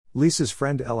Lisa's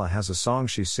friend Ella has a song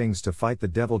she sings to fight the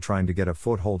devil trying to get a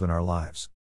foothold in our lives.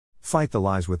 Fight the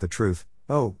lies with the truth,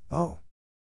 oh, oh.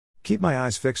 Keep my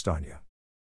eyes fixed on you.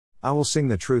 I will sing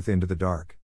the truth into the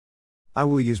dark. I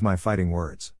will use my fighting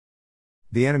words.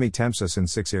 The enemy tempts us in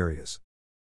 6 areas: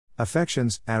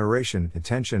 affections, adoration,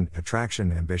 attention,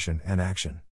 attraction, ambition, and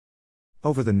action.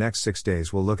 Over the next 6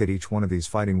 days we'll look at each one of these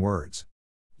fighting words.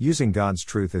 Using God's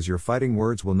truth as your fighting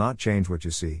words will not change what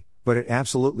you see, but it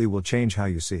absolutely will change how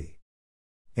you see.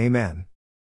 Amen.